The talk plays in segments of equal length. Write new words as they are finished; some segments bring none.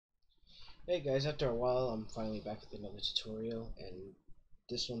Hey guys, after a while I'm finally back with another tutorial, and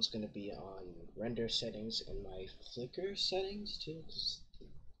this one's going to be on render settings and my flicker settings too, 'cause,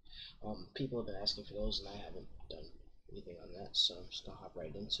 people have been asking for those and I haven't done anything on that, so I'm just going to hop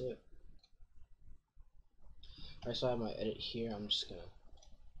right into it. Alright, so I have my edit here. I'm just going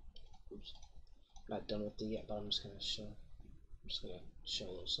to, oops, not done with it yet, but I'm just going to show a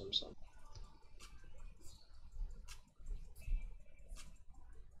little something.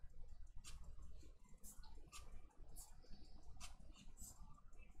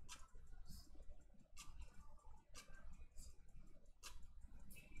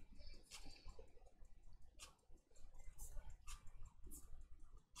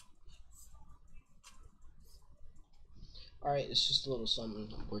 Alright, it's just a little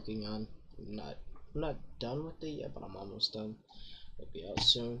something I'm working on. I'm not done with it yet, but I'm almost done. It'll be out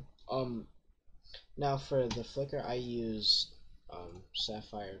soon. Now for the flicker, I use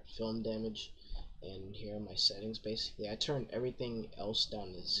sapphire film damage, and here are my settings. Basically, I turn everything else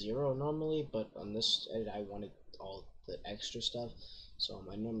down to 0 normally, but on this edit I wanted all the extra stuff, so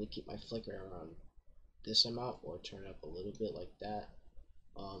I normally keep my flicker around this amount or turn it up a little bit like that.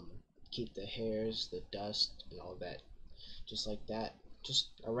 Um, Keep the hairs, the dust, and all that just like that. Just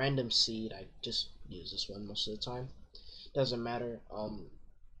a random seed. I just use this one most of the time. Doesn't matter.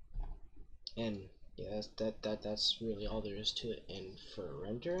 And yeah, that's really all there is to it. And for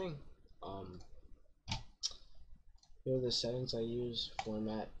rendering, um here are the settings I use.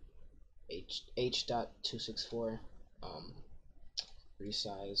 Format H.264,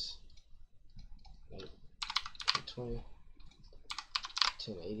 resize 1020,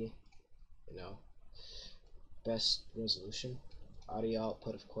 1080, you know, best resolution, audio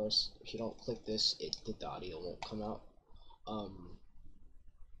output. Of course, if you don't click this, the audio won't come out.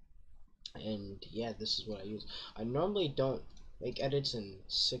 And yeah, this is what I use. I normally don't make edits in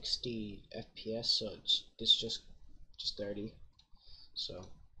 60 FPS, so it's just 30. So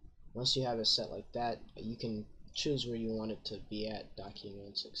once you have it set like that, you can choose where you want it to be at,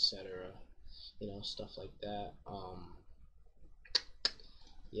 documents, etc. Stuff like that.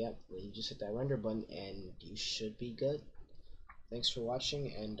 Yep, you just hit that render button and you should be good. Thanks for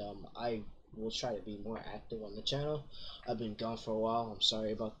watching, and I will try to be more active on the channel. I've been gone for a while. I'm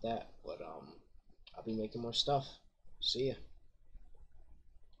sorry about that, but I'll be making more stuff. See ya.